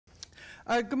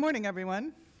Good morning,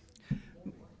 everyone.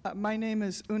 My name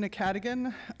is Una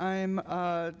Cadigan. I'm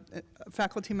a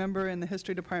faculty member in the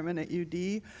history department at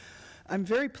UD. I'm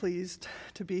very pleased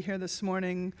to be here this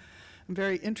morning. I'm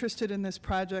very interested in this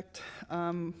project.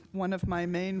 One of my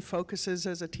main focuses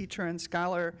as a teacher and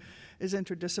scholar is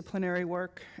interdisciplinary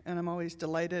work, and I'm always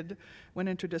delighted when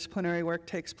interdisciplinary work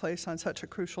takes place on such a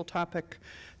crucial topic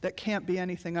that can't be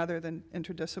anything other than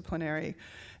interdisciplinary.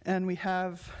 And we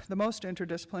have the most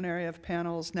interdisciplinary of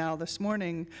panels now this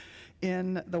morning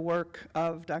in the work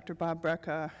of Dr. Bob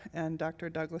Brecka and Dr.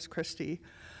 Douglas Christie.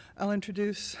 I'll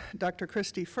introduce Dr.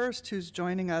 Christie first, who's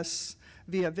joining us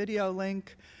via video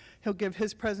link. He'll give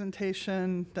his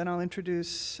presentation, then I'll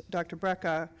introduce Dr.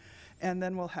 Brecka, and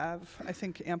then we'll have, I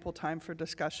think, ample time for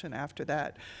discussion after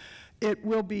that. It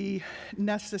will be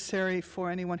necessary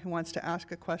for anyone who wants to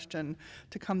ask a question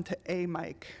to come to a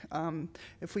mic.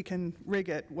 If we can rig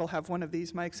it, we'll have one of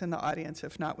these mics in the audience.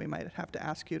 If not, we might have to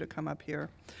ask you to come up here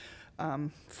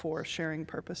for sharing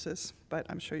purposes, but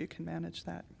I'm sure you can manage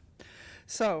that.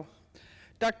 So,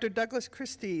 Dr. Douglas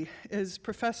Christie is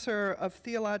Professor of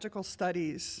Theological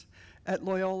Studies at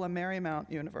Loyola Marymount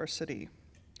University.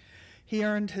 He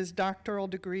earned his doctoral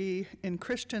degree in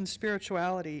Christian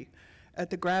spirituality at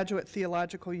the Graduate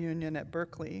Theological Union at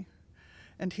Berkeley,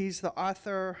 and he's the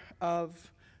author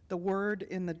of The Word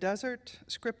in the Desert,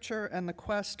 Scripture and the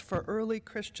Quest for Early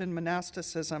Christian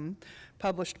Monasticism,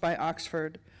 published by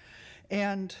Oxford,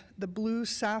 and The Blue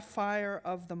Sapphire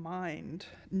of the Mind,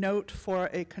 Note for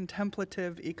a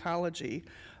Contemplative Ecology,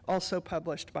 also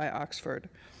published by Oxford.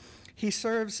 He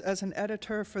serves as an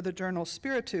editor for the journal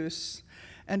Spiritus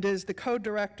and is the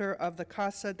co-director of the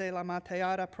Casa de la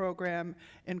Mateada program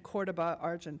in Cordoba,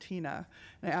 Argentina.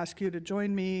 And I ask you to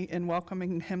join me in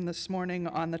welcoming him this morning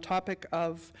on the topic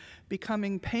of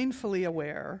becoming painfully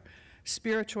aware,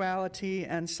 spirituality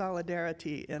and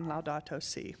solidarity in Laudato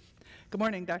Si. Good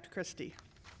morning, Dr. Christie.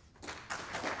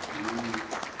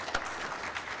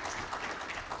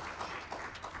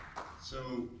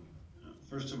 So,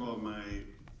 first of all, my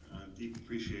deep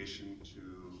appreciation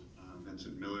to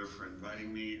Vincent Miller for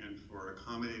inviting me and for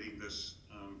accommodating this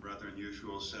rather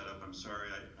unusual setup. I'm sorry,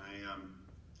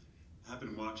 I have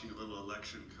been watching a little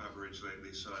election coverage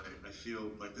lately, so I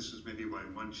feel like this is maybe my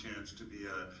one chance to be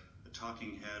a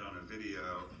talking head on a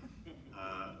video,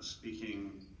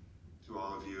 speaking to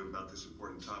all of you about this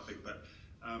important topic. But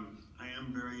I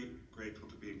am very grateful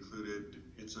to be included.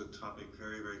 It's a topic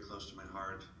very, very close to my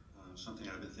heart, something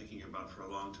I've been thinking about for a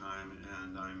long time,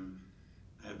 and I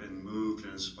have been moved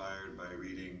and inspired by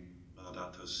reading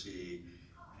Laudato Si,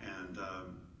 and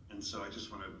so I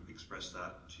just want to express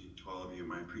that to all of you,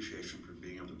 my appreciation for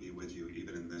being able to be with you,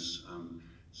 even in this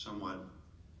somewhat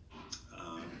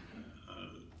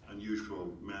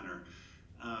unusual manner.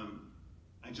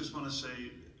 I just want to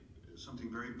say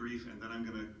something very brief, and then I'm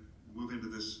going to move into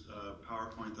this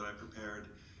PowerPoint that I prepared.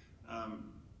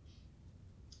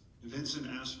 Vincent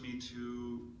asked me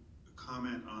to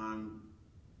comment on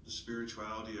the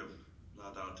spirituality of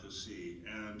Laudato Si,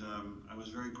 and I was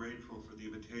very grateful for the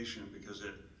invitation because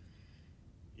it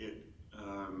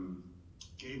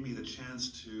gave me the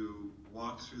chance to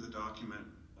walk through the document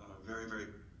very, very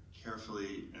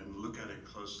carefully and look at it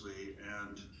closely,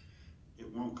 and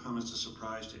it won't come as a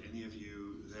surprise to any of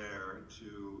you there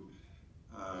to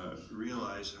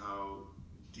realize how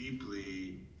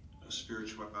deeply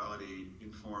spirituality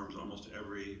informs almost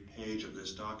every page of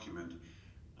this document.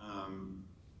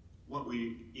 What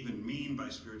we even mean by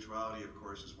spirituality, of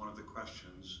course, is one of the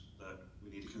questions that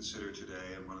we need to consider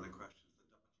today, and one of the questions the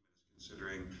document is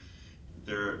considering.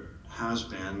 There has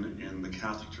been, in the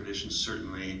Catholic tradition,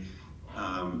 certainly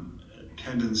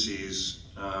tendencies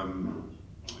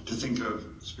to think of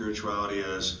spirituality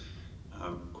as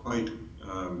quite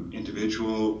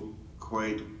individual,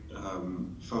 quite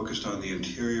focused on the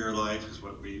interior life, is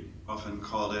what we often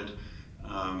called it,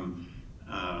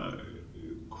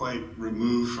 quite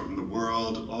removed from the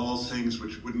world, all things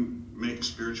which wouldn't make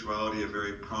spirituality a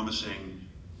very promising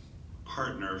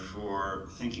partner for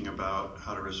thinking about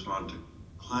how to respond to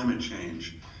climate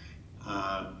change.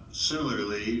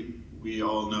 Similarly, we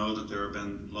all know that there have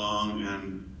been long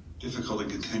and difficult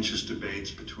and contentious debates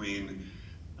between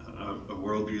a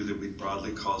worldview that we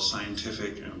broadly call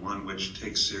scientific and one which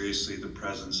takes seriously the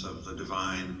presence of the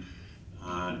divine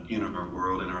in our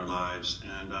world, in our lives,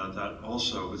 and that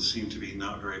also would seem to be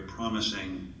not very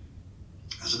promising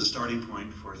as a starting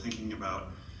point for thinking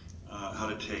about how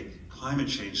to take climate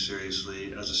change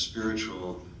seriously as a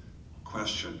spiritual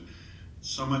question.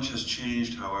 So much has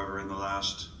changed, however, in the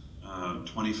last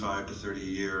 25 to 30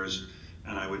 years,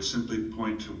 and I would simply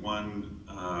point to one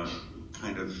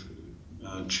kind of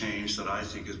change that I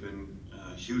think has been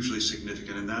hugely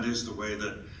significant, and that is the way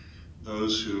that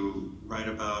those who write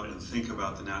about and think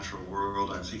about the natural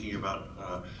world, I'm thinking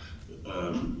about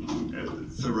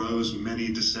Thoreau's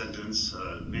many descendants,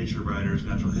 nature writers,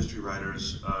 natural history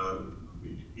writers,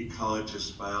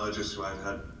 ecologists, biologists who I've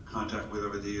had contact with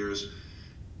over the years,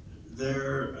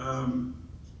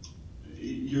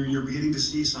 you're beginning to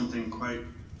see something quite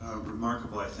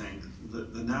remarkable, I think.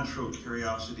 The natural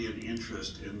curiosity and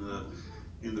interest in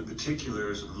the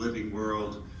particulars of the living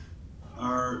world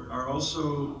are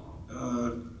also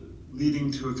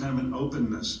leading to a kind of an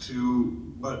openness to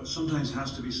what sometimes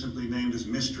has to be simply named as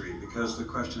mystery, because the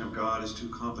question of God is too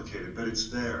complicated, but it's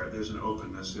there. There's an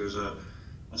openness. There's a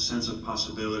sense of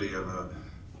possibility of a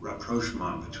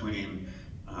rapprochement between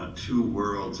two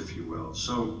worlds, if you will.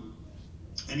 So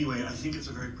anyway, I think it's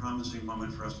a very promising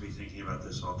moment for us to be thinking about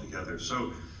this all together.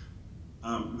 So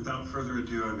without further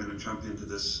ado, I'm going to jump into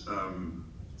this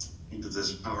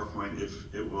PowerPoint,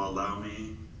 if it will allow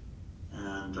me.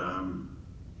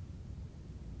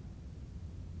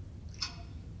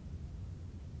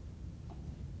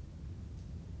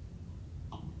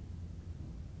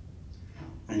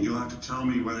 And you'll have to tell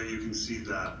me whether you can see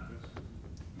that.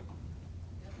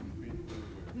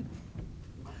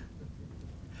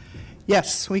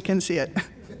 Yes, we can see it.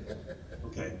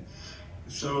 Okay.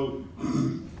 So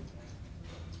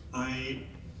I'm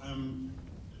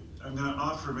going to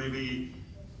offer maybe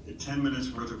 10 minutes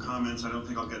worth of comments. I don't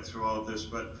think I'll get through all of this,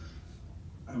 but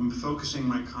I'm focusing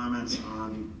my comments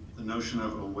on the notion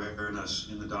of awareness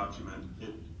in the document.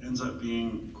 It ends up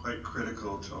being quite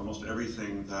critical to almost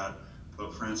everything that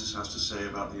Pope Francis has to say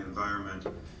about the environment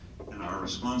and our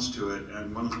response to it.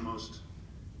 And one of the most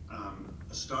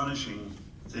astonishing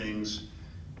things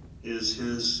is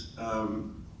his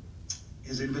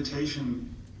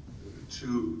invitation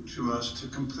to us to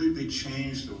completely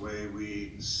change the way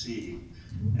we see.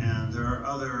 And there are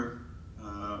other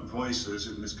voices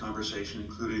in this conversation,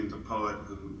 including the poet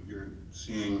who you're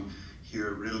seeing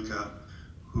here, Rilke,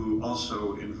 who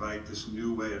also invite this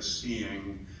new way of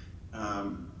seeing.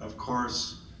 Of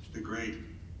course, the great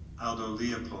Aldo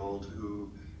Leopold,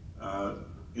 who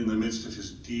in the midst of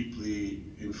his deeply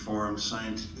informed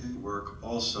scientific work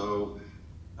also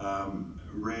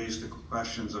raised the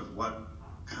questions of what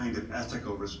kind of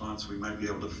ethical response we might be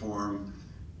able to form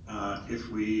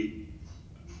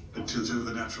to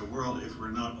the natural world if we're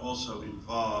not also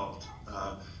involved,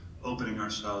 opening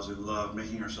ourselves in love,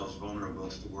 making ourselves vulnerable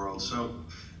to the world. So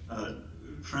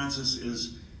Francis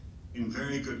is in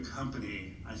very good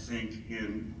company, I think,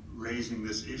 in raising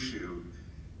this issue.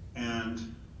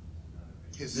 And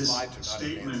this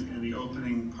statement in the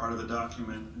opening part of the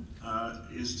document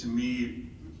is, to me,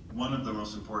 one of the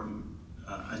most important,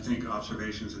 I think,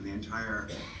 observations in the entire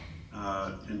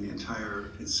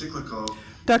encyclical.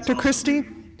 Dr. Christie,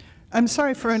 I'm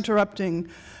sorry for interrupting.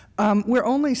 We're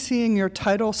only seeing your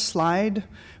title slide.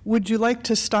 Would you like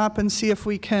to stop and see if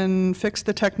we can fix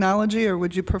the technology, or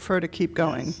would you prefer to keep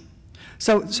going? Yes.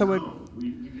 So no,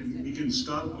 we can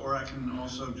stop, or I can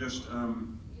also just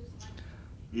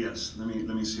yes. Let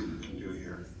me see what we can do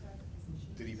here.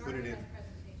 Did he put it in?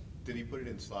 Did he put it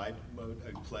in slide mode?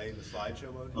 Play in the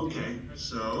slideshow mode? Okay,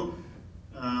 so.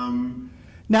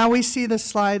 Now we see the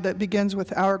slide that begins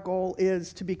with "Our goal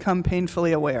is to become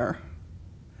painfully aware,"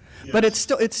 yes. But it's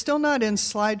still not in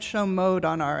slideshow mode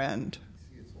on our end.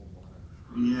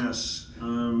 Yes.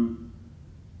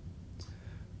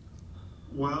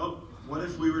 Well, what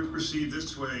if we were to proceed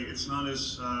this way? It's not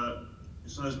as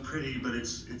pretty, but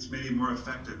it's maybe more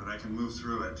effective, and I can move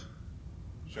through it.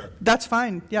 Sure. That's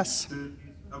fine. Yes.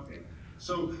 Okay.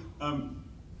 So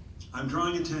I'm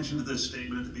drawing attention to this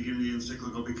statement at the beginning of the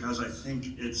encyclical because I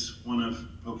think it's one of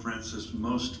Pope Francis'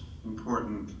 most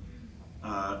important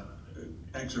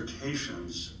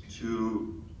exhortations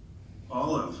to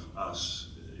all of us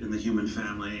in the human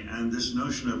family, and this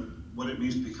notion of what it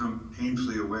means to become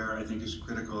painfully aware, I think, is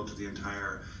critical to the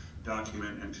entire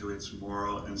document and to its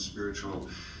moral and spiritual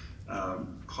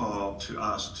call to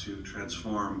us to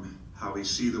transform how we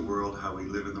see the world, how we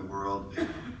live in the world.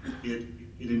 It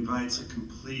invites a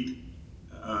complete,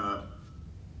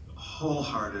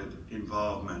 wholehearted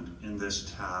involvement in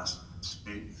this task.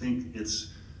 I think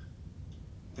it's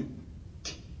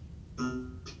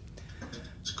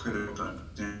critical to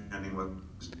understanding what.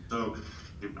 So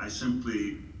I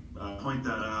simply point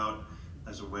that out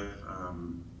as a way of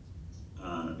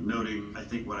noting, I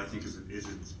think, what I think is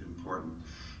important.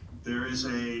 There is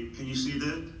a, can you see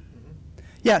that?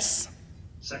 Yes.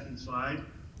 Second slide?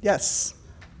 Yes.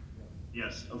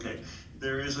 Yes, okay.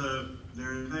 There's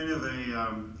kind of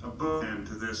a bookend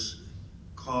to this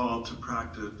call to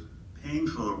practice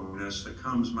painful awareness that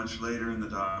comes much later in the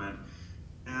document.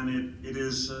 And it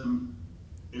is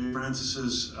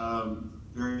Francis's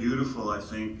very beautiful, I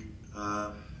think,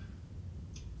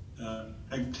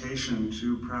 exhortation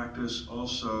to practice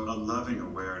also a loving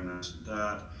awareness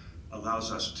that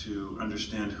allows us to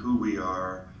understand who we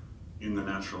are in the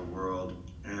natural world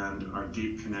and our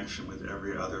deep connection with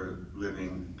every other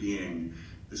living being.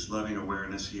 This loving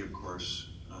awareness, he of course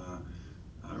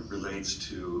relates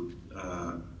to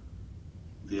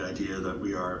the idea that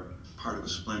we are part of a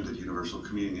splendid universal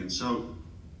communion. So,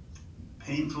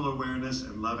 painful awareness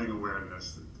and loving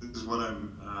awareness. This is what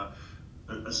I'm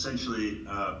essentially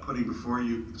putting before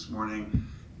you this morning.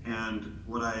 And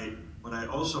what I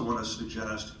also want to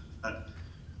suggest that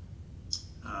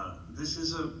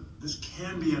this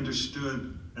can be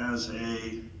understood as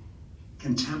a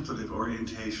contemplative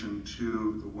orientation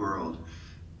to the world.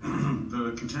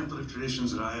 The contemplative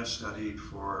traditions that I have studied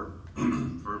for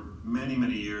many,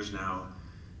 many years now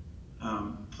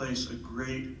place a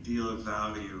great deal of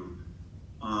value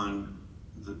on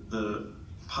the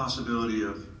possibility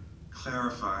of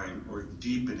clarifying or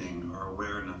deepening our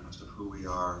awareness of who we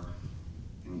are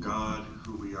in God,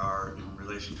 who we are in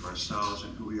relation to ourselves,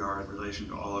 and who we are in relation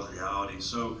to all of reality.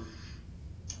 So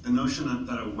the notion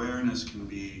that awareness can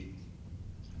be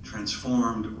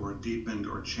transformed or deepened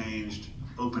or changed,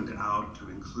 opened out to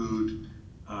include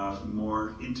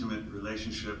more intimate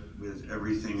relationship with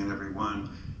everything and everyone,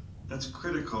 that's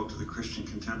critical to the Christian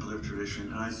contemplative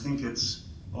tradition, and I think it's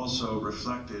also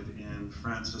reflected in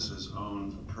Francis's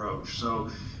own approach. So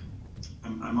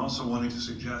I'm also wanting to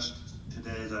suggest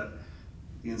today that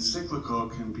the Encyclical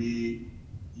can be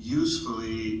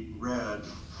usefully read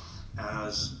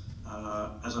as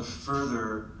a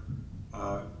further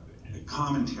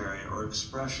commentary or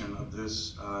expression of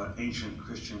this ancient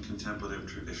Christian contemplative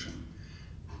tradition.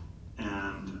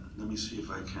 And let me see if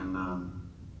I can.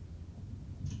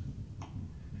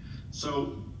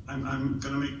 So I'm going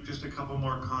to make just a couple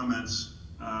more comments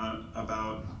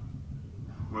about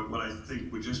what I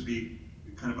think would just be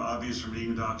kind of obvious from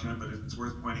reading the document, but it's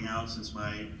worth pointing out since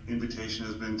my invitation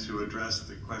has been to address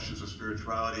the questions of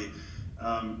spirituality.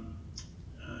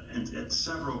 And at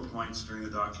several points during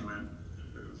the document,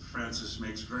 Francis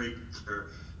makes very clear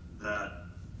that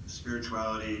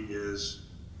spirituality is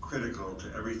critical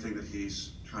to everything that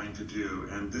he's trying to do.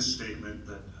 And this statement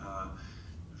that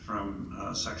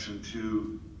from section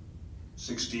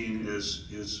 216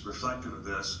 is reflective of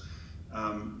this.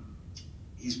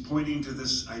 He's pointing to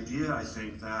this idea, I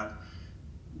think, that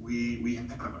we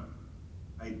have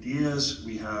ideas,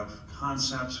 we have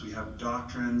concepts, we have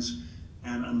doctrines,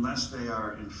 and unless they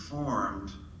are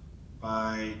informed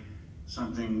by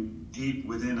something deep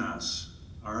within us,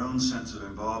 our own sense of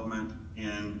involvement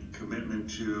and commitment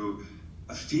to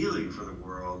a feeling for the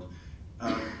world,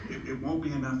 it won't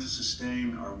be enough to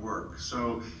sustain our work.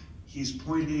 So he's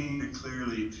pointing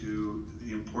clearly to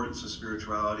the importance of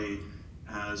spirituality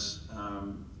as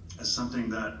something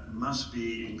that must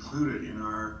be included in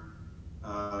our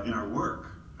work.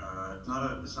 It's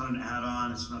not an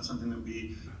add-on. It's not something that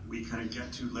we kind of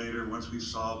get to later once we've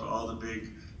solved all the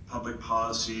big public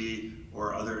policy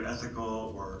or other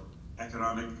ethical or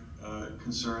economic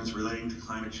concerns relating to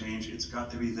climate change. It's got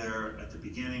to be there at the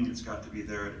beginning. It's got to be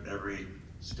there at every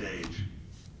stage.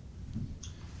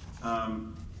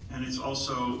 And it's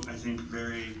also, I think,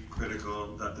 very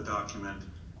critical that the document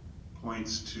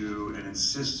points to and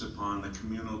insists upon the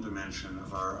communal dimension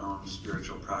of our own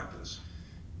spiritual practice.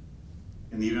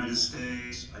 In the United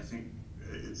States, I think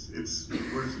it's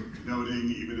worth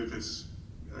noting, even if it's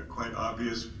quite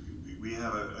obvious, we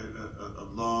have a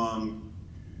long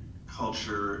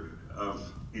culture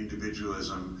of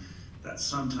individualism that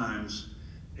sometimes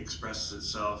expresses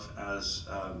itself as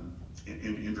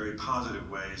in very positive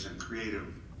ways and creative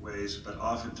ways, but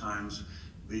oftentimes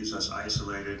leaves us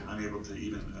isolated, unable to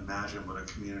even imagine what a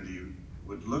community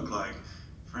would look like.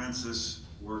 Francis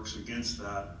works against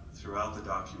that throughout the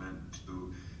document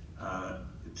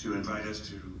to invite us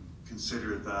to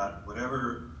consider that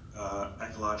whatever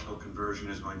ecological conversion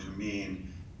is going to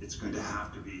mean, it's going to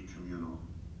have to be communal.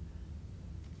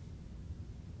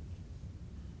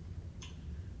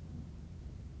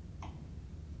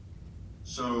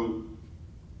 So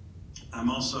I'm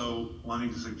also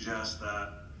wanting to suggest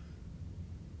that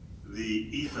the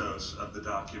ethos of the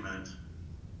document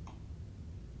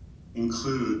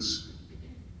includes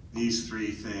these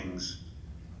three things: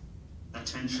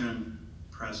 attention,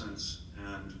 presence,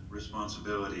 and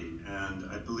responsibility.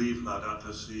 And I believe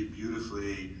Laudato Si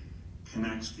beautifully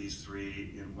connects these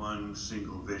three in one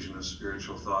single vision of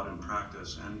spiritual thought and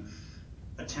practice. And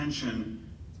attention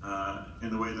in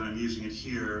the way that I'm using it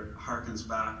here, harkens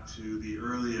back to the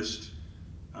earliest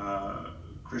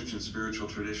Christian spiritual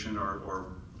tradition,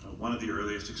 or one of the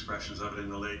earliest expressions of it in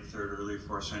the late 3rd, early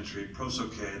 4th century,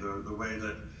 prosoche, the way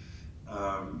that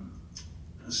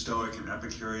Stoic and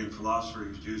Epicurean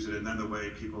philosophers used it, and then the way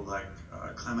people like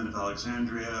Clement of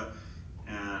Alexandria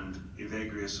and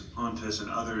Evagrius of Pontus and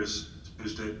others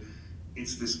used it.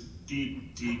 It's this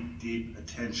deep, deep, deep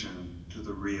attention to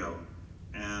the real.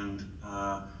 And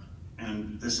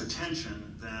this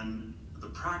attention, then the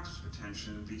practice of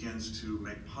attention begins to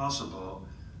make possible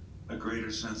a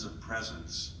greater sense of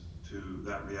presence to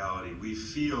that reality. We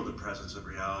feel the presence of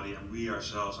reality, and we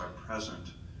ourselves are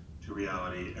present to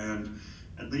reality. And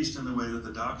at least in the way that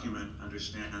the document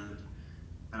understands it,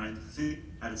 and I think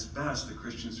at its best, the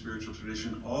Christian spiritual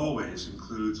tradition always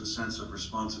includes a sense of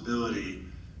responsibility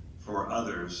for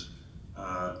others,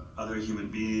 other human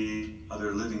beings,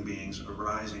 other living beings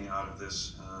arising out of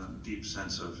this deep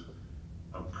sense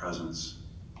of presence.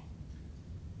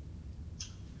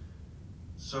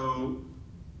 So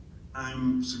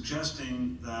I'm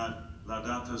suggesting that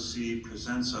Laudato Si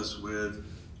presents us with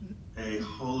a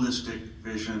holistic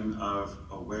vision of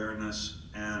awareness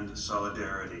and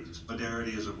solidarity.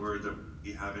 Solidarity is a word that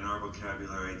we have in our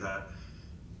vocabulary that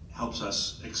helps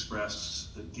us express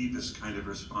the deepest kind of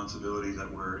responsibility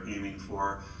that we're aiming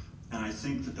for. And I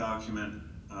think the document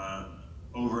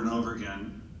over and over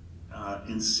again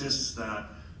insists that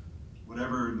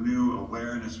whatever new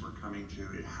awareness we're coming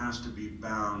to, it has to be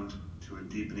bound to a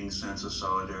deepening sense of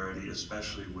solidarity,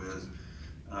 especially with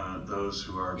those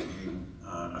who are being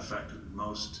affected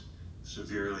most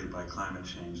severely by climate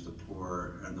change, the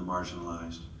poor and the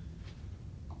marginalized.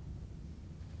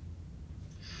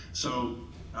 So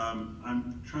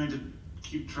I'm trying to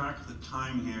keep track of the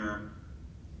time here.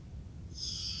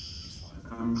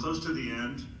 I'm close to the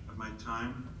end of my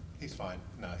time. He's fine.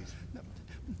 No, he's...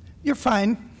 You're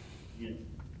fine. Yeah.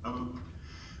 Oh.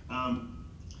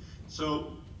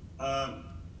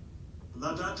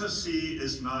 Laudato Si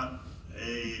is not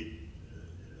an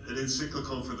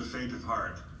encyclical for the faint of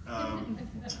heart.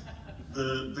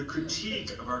 The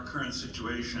critique of our current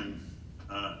situation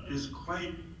is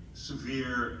quite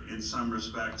severe in some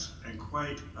respects and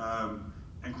quite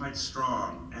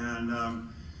strong.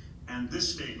 And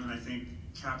this statement, I think,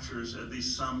 captures at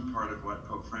least some part of what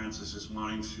Pope Francis is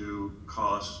wanting to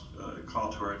call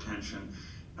to our attention.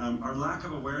 Our lack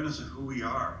of awareness of who we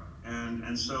are.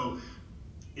 And so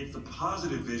if the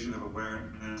positive vision of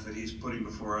awareness that he's putting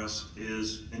before us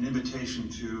is an invitation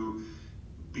to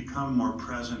become more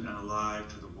present and alive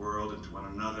to the world and to one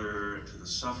another, and to the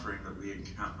suffering that we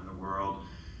encounter in the world,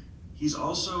 he's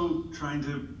also trying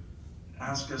to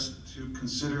ask us to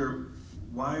consider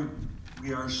why we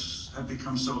have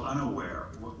become so unaware,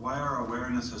 why our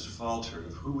awareness has faltered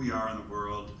of who we are in the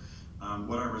world,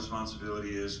 what our responsibility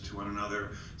is to one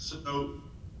another. So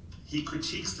he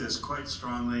critiques this quite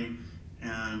strongly,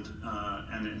 and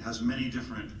it has many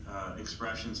different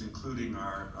expressions, including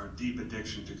our deep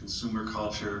addiction to consumer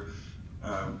culture,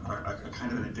 a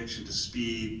kind of an addiction to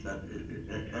speed that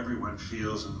everyone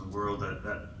feels in the world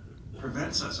that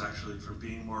prevents us actually from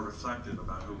being more reflective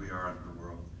about who we are in the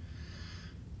world.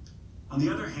 On the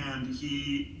other hand,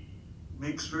 he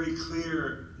makes very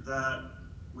clear that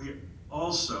we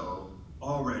also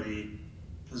already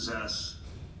possess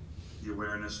the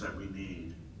awareness that we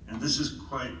need. And this is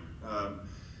quite,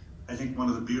 I think, one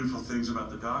of the beautiful things about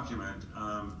the document.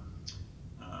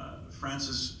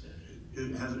 Francis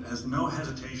has no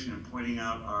hesitation in pointing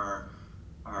out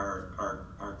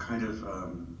our kind of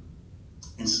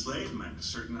enslavement to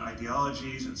certain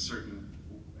ideologies and certain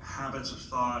habits of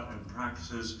thought and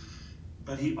practices.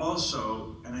 But he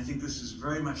also, and I think this is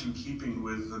very much in keeping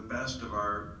with the best of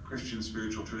our Christian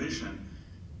spiritual tradition,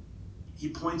 he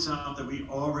points out that we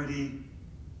already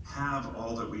have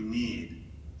all that we need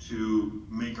to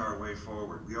make our way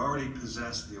forward. We already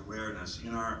possess the awareness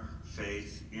in our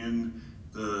faith, in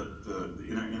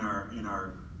in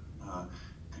our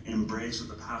embrace of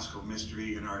the Paschal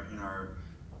mystery, in our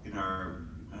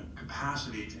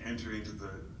capacity to enter into the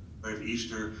light of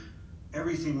Easter.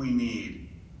 Everything we need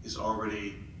is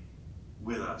already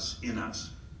with us, in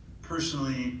us,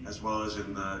 personally as well as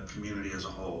in the community as a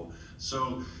whole.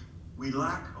 So we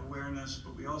lack awareness,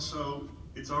 but we also,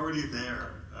 it's already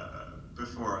there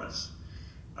before us.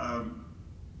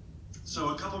 So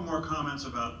a couple more comments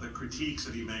about the critiques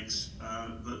that he makes.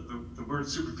 The word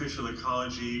superficial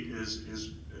ecology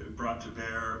is brought to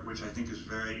bear, which I think is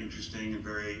very interesting and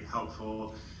very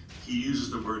helpful. He uses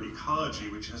the word ecology,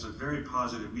 which has a very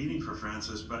positive meaning for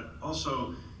Francis, but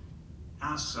also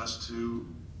asks us to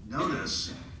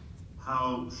notice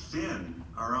how thin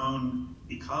our own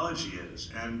ecology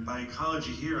is. And by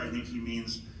ecology here, I think he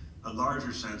means a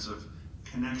larger sense of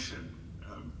connection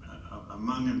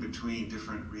among and between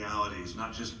different realities,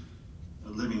 not just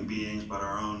living beings, but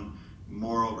our own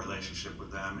moral relationship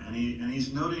with them. And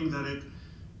he's noting that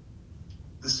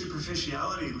the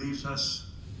superficiality leads us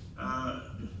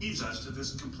to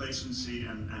this complacency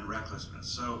and recklessness.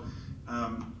 So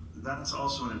that's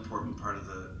also an important part of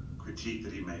the critique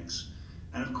that he makes.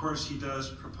 And of course, he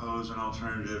does propose an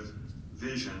alternative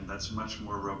vision that's much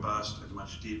more robust and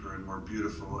much deeper and more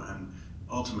beautiful and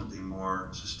ultimately more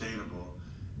sustainable.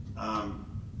 And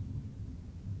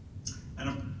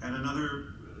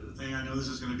another thing, I know this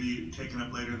is going to be taken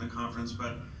up later in the conference,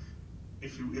 but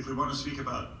if we want to speak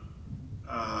about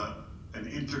an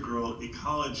integral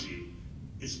ecology,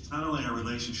 it's not only our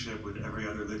relationship with every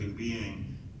other living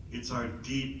being, it's our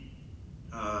deep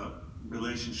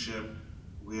relationship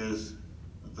with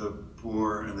the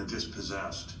poor and the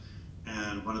dispossessed.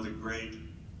 And one of the great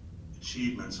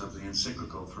achievements of the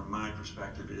Encyclical, from my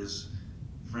perspective, is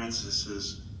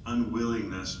Francis's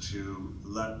unwillingness to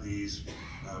let these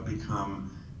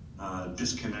become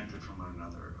disconnected from one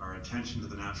another. Our attention to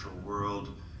the natural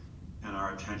world and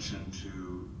our attention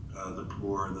to the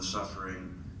poor and the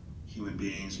suffering human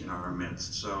beings in our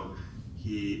midst. So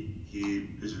he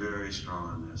is very strong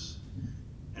on this.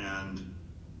 And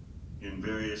in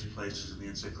various places in the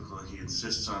Encyclical, he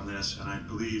insists on this, and I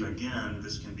believe, again,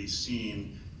 this can be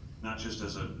seen not just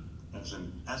as an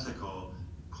ethical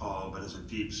call, but as a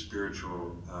deep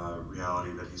spiritual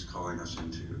reality that he's calling us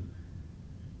into.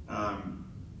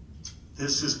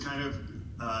 This is kind of,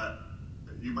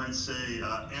 you might say,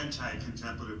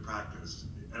 anti-contemplative practice.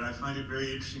 And I find it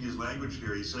very interesting, his language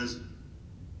here. He says,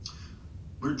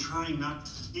 we're trying not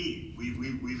to see.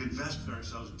 We've invested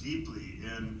ourselves deeply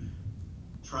in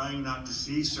trying not to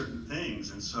see certain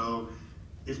things. And so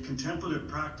if contemplative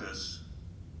practice,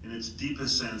 in its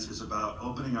deepest sense, is about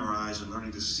opening our eyes and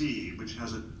learning to see, which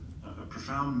has a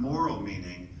profound moral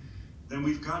meaning, then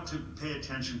we've got to pay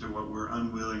attention to what we're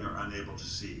unwilling or unable to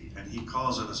see. And he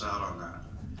calls us out on that.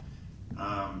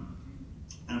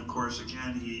 And of course,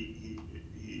 again, he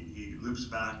loops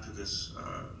back to this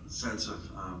sense of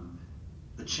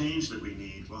the change that we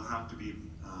need will have to be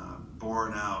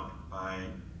borne out by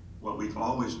what we've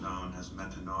always known as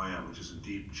metanoia, which is a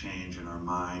deep change in our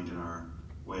mind and our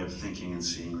way of thinking and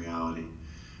seeing reality.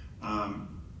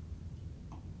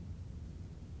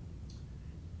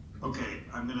 Okay,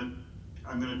 I'm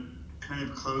gonna kind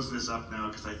of close this up now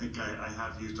because I think I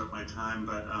have used up my time,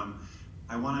 but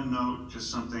I want to note just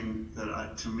something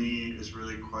that to me is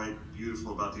really quite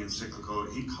beautiful about the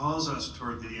Encyclical. He calls us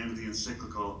toward the end of the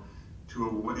Encyclical to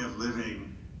a way of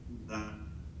living that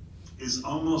is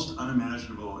almost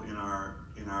unimaginable in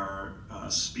our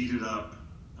speeded up,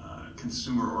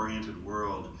 consumer-oriented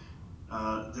world.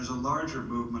 There's a larger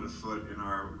movement afoot in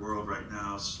our world right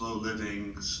now: slow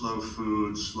living, slow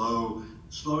food,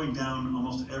 slowing down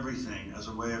almost everything as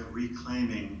a way of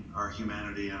reclaiming our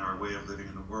humanity and our way of living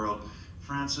in the world.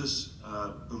 Francis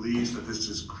believes that this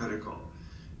is critical,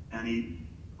 and he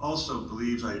also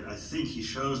believes, I think he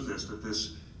shows this, that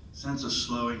this sense of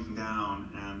slowing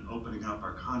down and opening up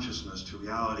our consciousness to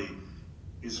reality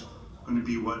is going to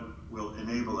be what will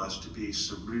enable us to be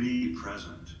serenely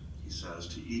present, he says,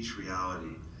 to each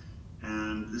reality.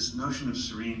 And this notion of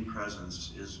serene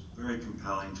presence is very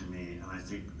compelling to me, and I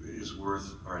think is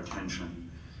worth our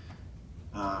attention.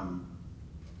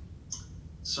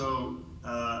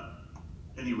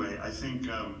 Anyway, I think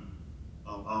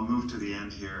I'll move to the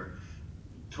end here.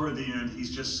 Toward the end,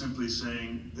 he's just simply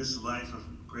saying this life of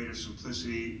greater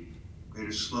simplicity,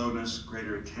 greater slowness,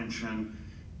 greater attention,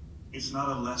 it's not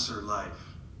a lesser life.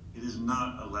 It is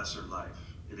not a lesser life.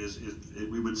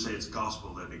 We would say it's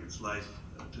gospel living. It's life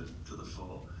to the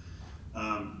full.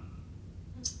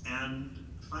 And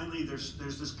finally, there's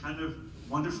this kind of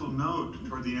wonderful note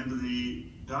toward the end of the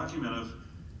document of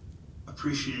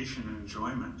appreciation and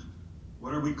enjoyment.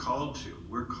 What are we called to?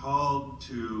 We're called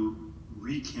to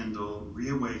rekindle,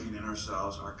 reawaken in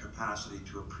ourselves our capacity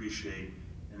to appreciate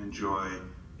and enjoy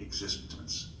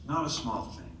existence. Not a small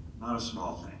thing, not a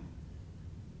small thing.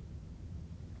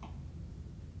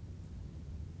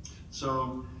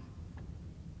 So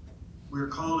we're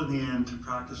called in the end to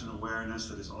practice an awareness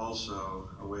that is also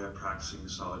a way of practicing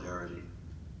solidarity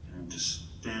and to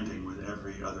standing with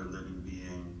every other living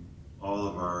being, all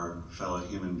of our fellow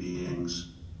human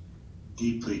beings,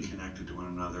 deeply connected to one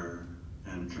another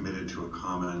and committed to a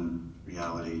common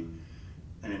reality.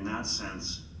 And in that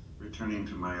sense, returning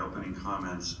to my opening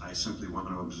comments, I simply want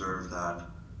to observe that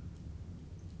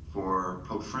for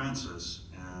Pope Francis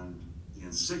and the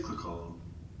Encyclical,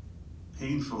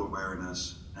 painful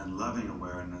awareness and loving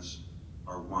awareness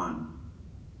are one.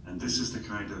 And this is the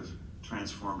kind of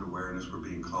transformed awareness we're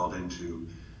being called into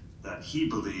that he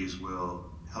believes will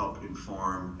help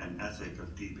inform an ethic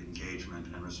of deep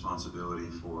engagement and responsibility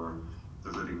for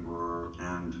the living world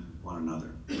and one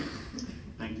another.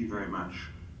 Thank you very much.